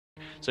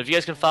So if you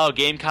guys can follow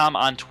Gamecom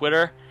on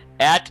Twitter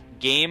at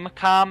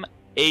GameComAU,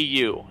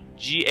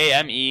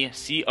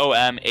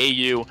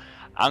 GAMECOMAU.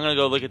 I'm gonna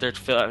go look at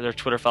their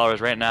Twitter followers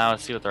right now and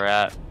see what they're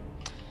at.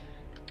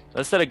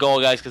 Let's set a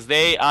goal, guys, because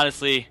they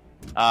honestly,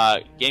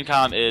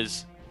 Gamecom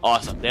is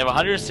awesome. They have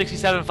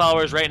 167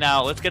 followers right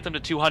now. Let's get them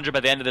to 200 by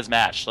the end of this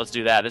match. Let's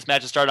do that. This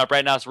match is starting up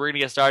right now, so we're gonna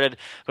get started.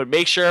 But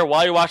make sure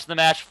while you're watching the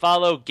match,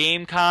 follow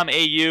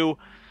GameComAU.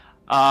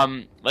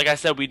 Like I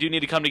said, we do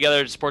need to come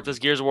together to support this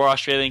Gears of War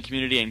Australian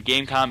community, and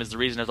Gamecom is the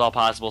reason it's all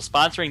possible.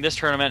 Sponsoring this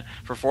tournament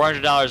for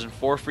 $400 and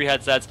 4 free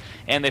headsets,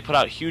 and they put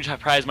out huge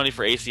prize money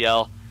for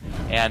ACL,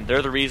 and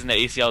they're the reason that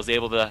ACL is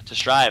able to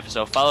strive.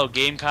 So follow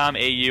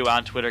GameComAU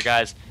on Twitter,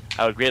 guys.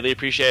 I would greatly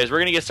appreciate it. We're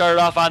going to get started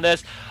off on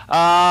this.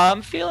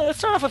 Let's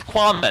start off with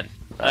Qualman.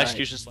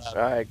 Execution Slab.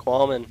 All right,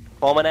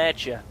 Qualman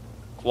at you.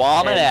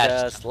 Qualman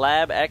at you.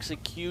 Slab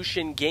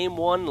Execution, Game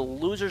 1,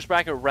 losers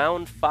bracket,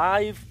 round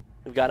 5.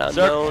 We've got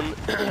Unknown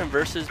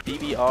versus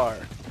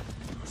BBR.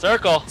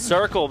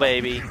 Circle,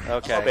 baby.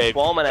 Okay, oh, baby.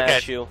 Qualman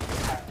at you.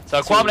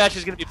 So Qualman at you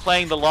is going to be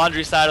playing the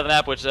laundry side of the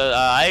map, which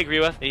I agree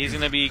with. He's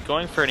going to be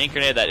going for an ink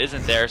grenade that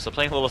isn't there, so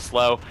playing a little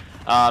slow.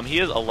 He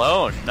is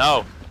alone.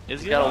 No.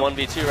 He's got a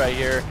 1v2 right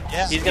here.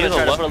 Yeah, he's going to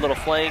try to put a little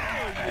flank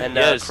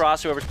and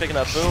cross whoever's picking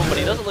up boom, but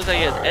he doesn't look like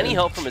he has any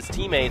help from his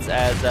teammates,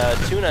 as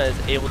Tuna is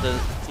able to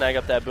snag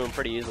up that boom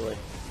pretty easily.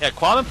 Yeah,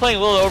 Qualman playing a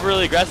little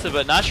overly aggressive,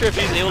 but not sure if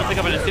he's able to pick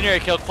up an incendiary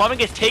kill. Qualman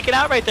gets taken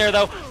out right there,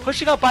 though,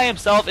 pushing up by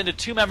himself into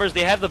 2 members.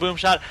 They have the boom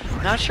shot.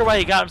 Not sure why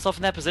he got himself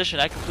in that position.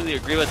 I completely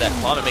agree with that.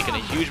 Qualman making a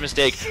huge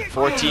mistake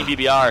for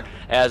TeamBBR,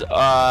 as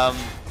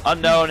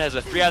Unknown has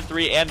a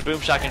 3-on-3 and boom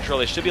shot control.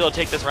 They should be able to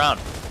take this round.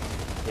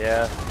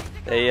 Yeah.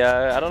 They,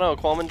 I don't know,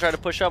 Qualman tried to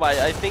push up.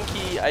 I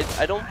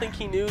don't think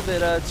he knew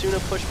that Tuna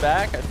pushed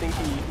back. I think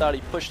he thought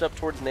he pushed up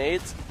towards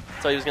nades,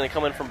 so he was going to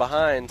come in from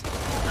behind.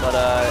 But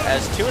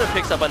as Tuna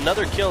picks up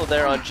another kill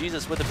there on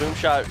Jesus with the boom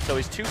shot, so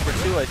he's 2 for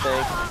 2, I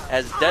think,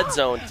 as Dead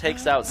Zone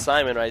takes out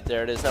Simon right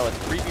there. It is now a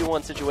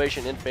 3v1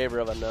 situation in favor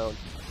of Unknown.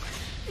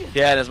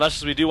 Yeah, and as much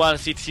as we do want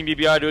to see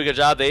TeamBBR do a good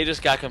job, they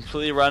just got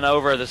completely run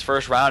over this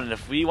first round, and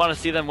if we want to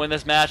see them win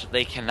this match,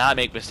 they cannot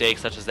make mistakes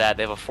such as that.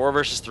 They have a 4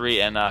 versus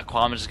 3, and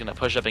Qualman's just going to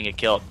push up and get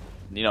killed.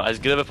 You know, as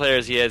good of a player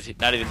as he is,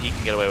 not even he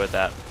can get away with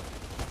that.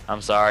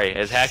 I'm sorry.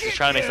 As Hax is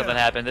trying to make something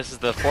happen, this is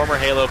the former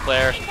Halo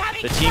player,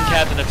 the team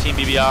captain of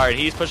TeamBBR, and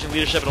he's pushing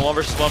leadership in a 1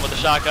 versus 1 with the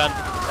shotgun.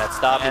 That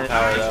stopping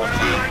power, though.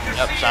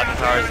 Yep, stopping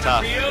power is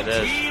tough. It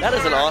is. That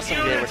is an awesome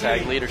gamer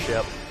tag,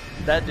 leadership.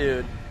 That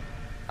dude,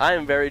 I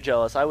am very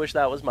jealous. I wish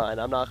that was mine.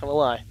 I'm not going to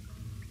lie.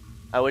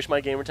 I wish my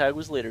gamer tag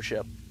was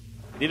leadership.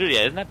 Yeah,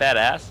 isn't that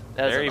badass?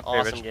 That is an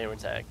awesome gamer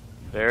tag.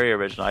 Very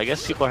original. I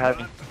guess people are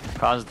having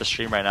problems with the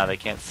stream right now. They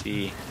can't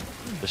see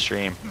the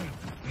stream.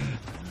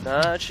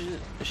 Nah, it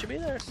should be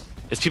there.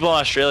 It's people in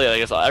Australia. I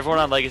guess everyone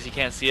on Legacy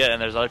can't see it, and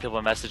there's other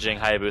people messaging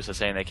Hayabusa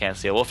saying they can't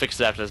see it. We'll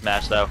fix it after this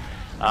match, though.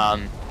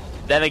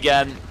 Then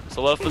again,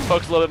 so let's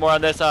focus a little bit more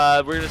on this.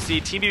 We're going to see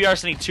TeamBBR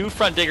sending 2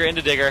 front digger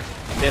into digger.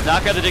 They have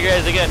knocked out the digger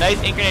as they get a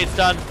nice ink grenade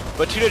stun,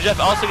 but Tudo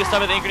Jeff also gets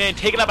stunned with the ink grenade,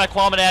 taken out by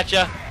Qualman at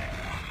ya.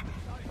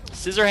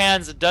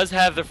 Scissorhands does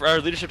have the,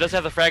 or leadership does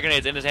have the frag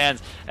grenades in his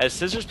hands, as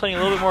Scissor's playing a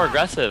little bit more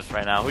aggressive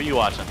right now. Who are you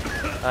watching?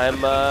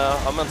 I'm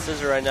on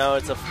Scissor right now.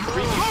 It's a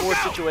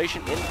 3v4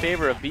 situation in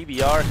favor of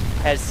BBR,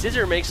 as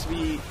Scissor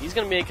he's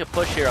going to make a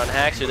push here on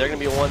Haxu. They're going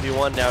to be a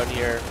 1v1 down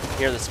here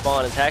near the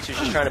spawn, as Haxu's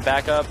just trying to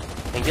back up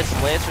and get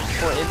some Lancer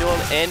support into him,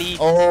 and he,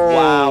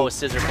 wow,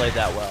 Scissor played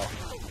that well.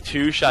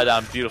 2 shot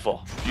down,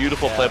 beautiful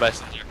play by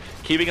Scissor.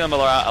 Keeping them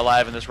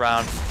alive in this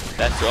round,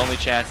 that's their only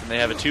chance, and they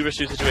have a 2 versus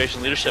 2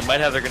 situation. Leadership might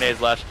have their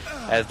grenades left,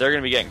 as they're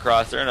going to be getting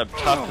crossed. They're in a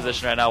tough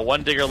position right now.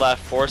 1 digger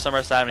left for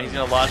Summer Simon. He's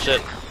going to launch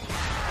it.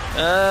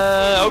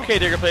 Okay,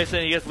 digger plays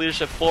it. He gets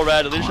leadership full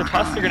red. Leadership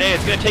plus the grenade.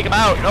 It's going to take him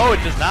out. No,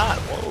 it does not.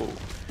 Whoa.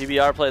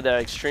 BBR played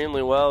that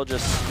extremely well,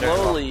 just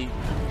slowly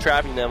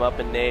trapping them up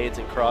in nades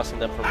and crossing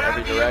them from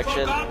every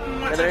direction,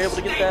 and they're able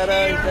to get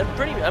that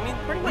pretty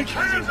much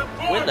easy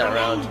win that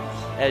round,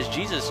 as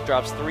Jesus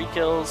drops 3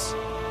 kills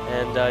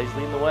and he's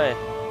leading the way.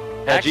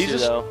 Yeah,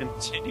 Jesus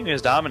continuing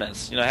his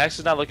dominance. You know, Hex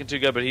is not looking too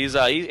good, but he's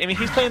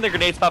playing the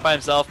grenade spot by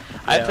himself.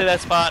 I play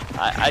that spot.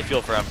 I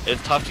feel for him.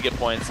 It's tough to get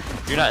points.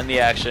 You're not in the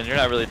action. You're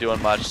not really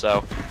doing much,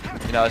 so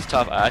you know it's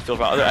tough. I feel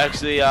for him.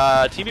 Actually,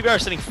 TeamBBR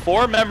is sending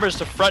 4 members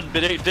to front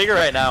digger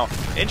right now.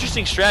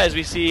 Interesting strat as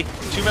we see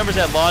 2 members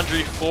at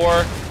laundry,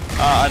 4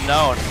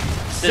 unknown.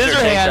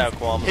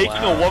 Scissorhands taking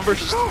a 1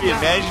 versus 3 and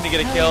managing to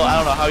get a kill. I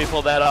don't know how he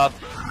pulled that off.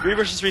 3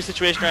 versus 3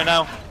 situation right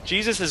now.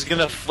 Jesus is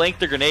gonna flank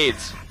the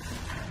grenades.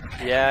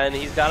 Yeah, and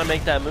he's got to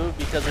make that move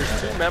because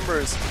there's 2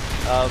 members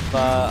of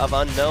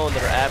Unknown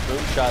that are at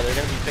Boomshot. They're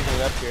going to be picking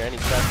it up here any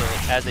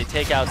second as they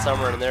take out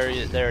Summer, and there it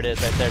is right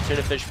there.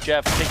 Tunafish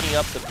Jeff picking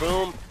up the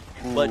boom,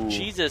 but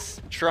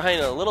Jesus trying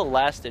a little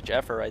last-ditch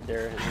effort right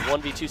there. It's a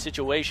 1v2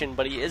 situation,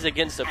 but he is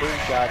against the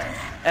Boomshot.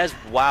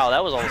 Wow,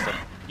 that was almost a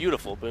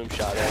beautiful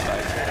Boomshot there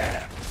by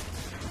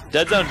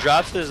Dead Zone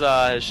drops his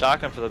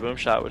shotgun for the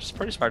Boomshot, which is a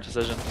pretty smart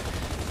decision,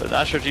 but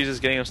not sure Jesus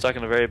getting him stuck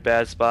in a very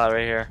bad spot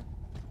right here.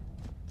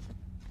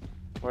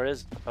 Where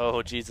is?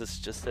 Oh, Jesus,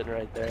 just sitting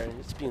right there.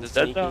 He's being Does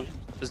sneaky.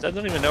 Dead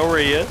don't even know where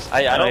he is?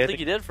 I don't think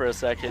he did for a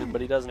second,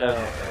 but he does now.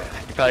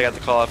 He probably got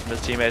the call out from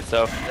his teammates,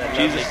 so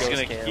Jesus is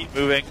going to Cam. keep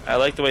moving. I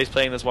like the way he's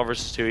playing this 1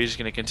 versus 2. He's just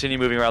going to continue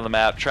moving around the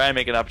map, try and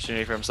make an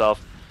opportunity for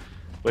himself,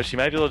 which he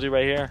might be able to do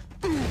right here.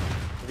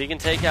 If he can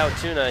take out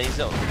Tuna, he's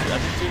Tuna. Oh!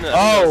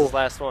 I think his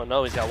last one.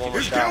 No, he's got one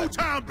more shot.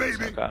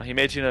 Okay. He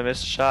made Tuna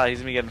miss a shot. He's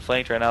going to be getting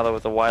flanked right now, though,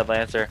 with a wide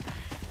Lancer.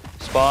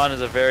 Spawn is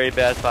a very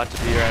bad spot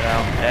to be right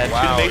now. And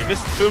wow. Tuna makes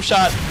this boom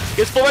shot.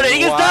 Gets full red. He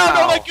gets down.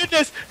 Oh my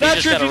goodness. Not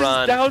sure if he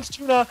just downs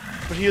Tuna,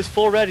 but he is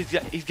full red. He's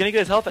going to get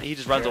his health and he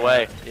just runs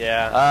away.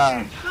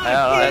 Yeah.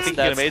 I think he could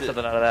have made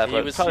something out of that.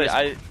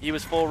 He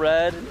was full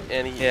red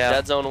and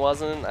Dead Zone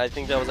wasn't. I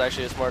think that was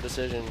actually a smart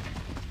decision.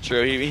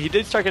 True. He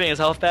did start getting his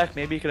health back.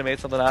 Maybe he could have made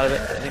something out of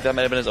it. I think that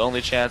might have been his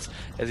only chance,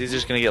 as he's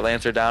just going to get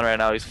Lancer down right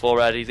now. He's full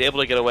red. He's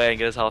able to get away and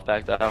get his health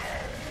back though.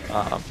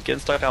 Getting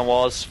stuck on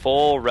walls,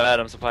 full red.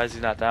 I'm surprised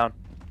he's not down.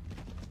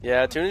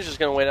 Yeah, Tuna's just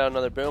going to wait out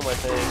another boom, I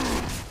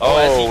think. Oh,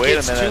 as he wait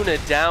gets a minute. Tuna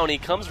down, he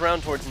comes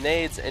around towards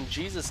nades, and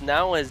Jesus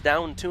now has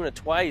downed Tuna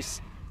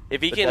twice.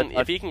 If he can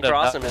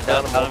cross him and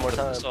down him one more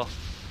time.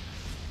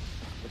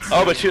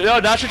 Oh, but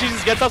not sure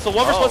Jesus gets up. So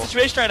 1 versus 1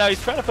 situation right now.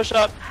 He's trying to push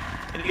up,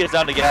 and he gets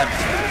down again.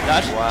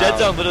 Dead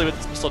Zone literally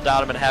with the pistol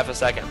down him in half a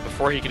second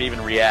before he could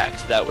even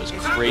react. That was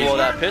crazy. Well,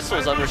 that pistol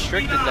is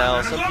unrestricted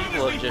now. Some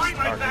people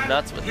are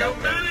nuts with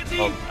that thing.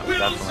 Oh,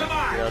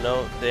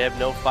 definitely. They have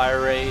no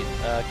fire rate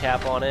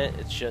cap on it.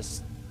 It's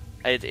just,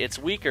 it's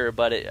weaker,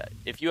 but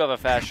if you have a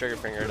fast trigger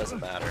finger, it doesn't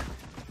matter.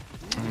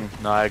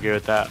 No, I agree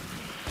with that.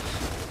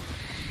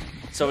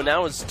 So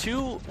now it's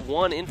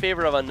 2-1 in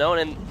favor of Unknown,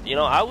 and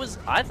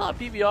I thought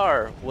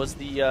BBR was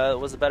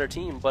the better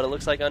team, but it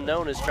looks like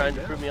Unknown is trying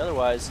to prove me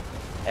otherwise.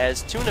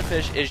 As Tuna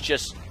Fish is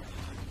just,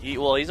 he's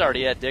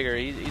already at Digger.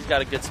 He's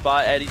got a good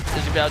spot. Eddie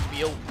is about to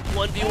be a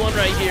 1v1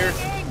 right here.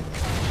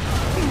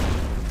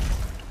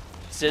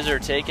 Scissor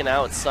taking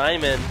out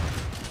Simon,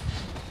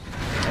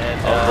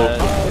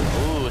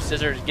 and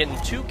Scissor getting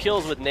 2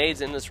 kills with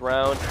nades in this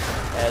round.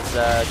 As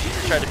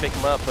Jesus tried to pick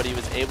him up, but he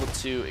was able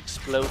to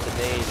explode the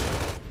nade.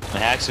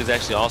 Hax is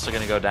actually also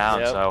going to go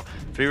down, so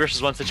 3 versus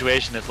 1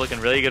 situation. It's looking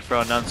really good for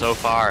Unknown so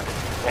far.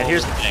 And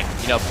here's the thing,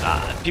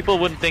 people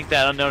wouldn't think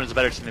that Unknown is a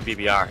better team than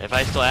BBR. If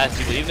I still ask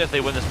people, even if they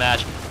win this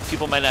match,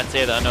 people might not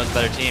say that Unknown's a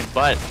better team.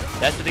 But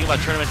that's the thing about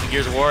tournaments in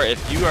Gears of War.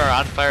 If you are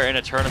on fire in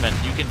a tournament,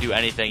 you can do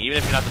anything. Even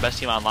if you're not the best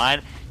team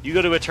online, you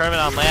go to a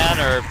tournament on LAN,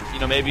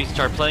 or maybe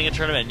start playing a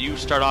tournament and you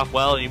start off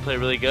well and you play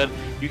really good,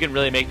 you can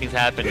really make things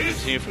happen. You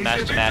continue from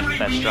match to match with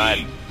that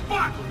stride.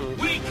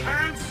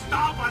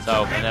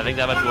 So, and I think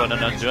that might be what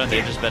Unknown's doing.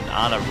 They've just been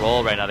on a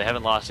roll right now. They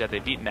haven't lost yet. They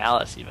beat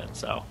Malice even,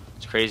 so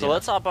it's crazy. So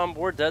let's hop on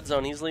board Dead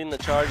Zone. He's leading the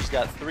charge. He's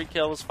got 3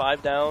 kills,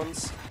 5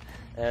 downs,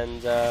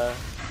 and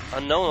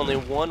Unknown only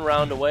 1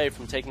 round away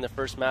from taking the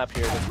first map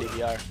here with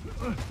BBR.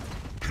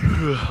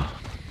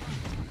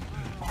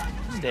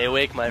 Stay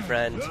awake, my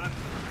friend.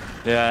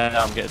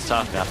 Yeah, I'm getting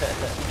tough now.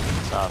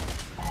 It's tough.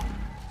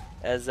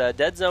 As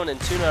Dead Zone and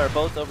Tuna are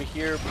both over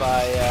here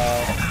by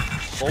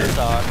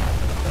Voltok.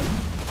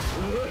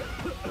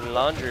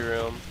 Laundry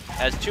room,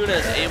 as Tuna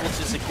is able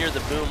to secure the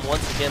boom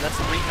once again. That's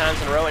 3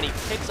 times in a row, and he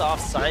picks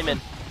off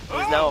Simon,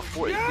 who's now a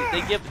 4.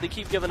 They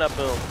keep giving up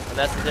boom, and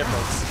that's the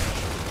difference.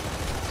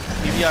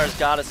 BBR's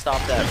got to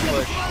stop that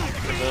push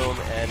for boom,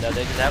 and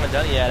they just haven't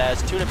done it yet.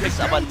 As Tuna picks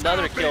up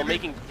another kill,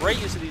 making great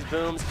use of these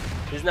booms.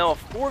 It is now a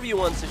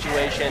 4v1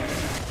 situation.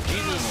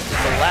 Jesus is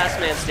the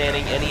last man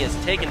standing, and he is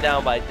taken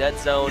down by Dead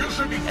Zone.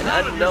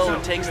 And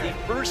Unknown takes the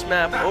first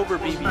map over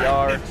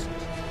BBR,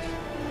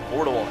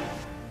 4-1.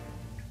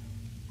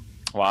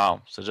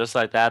 Wow, so just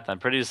like that then,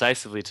 pretty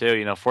decisively too.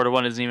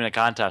 4-1 isn't even a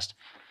contest.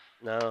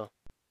 No.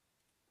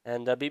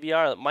 And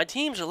BBR, my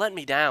teams are letting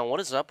me down.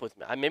 What is up with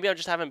me? Maybe I'm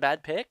just having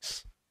bad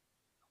picks?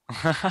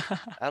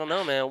 I don't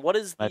know, man. What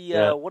is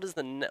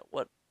the,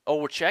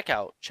 Oh,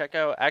 checkout.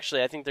 Checkout,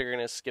 actually, I think they're going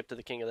to skip to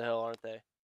the King of the Hill, aren't they?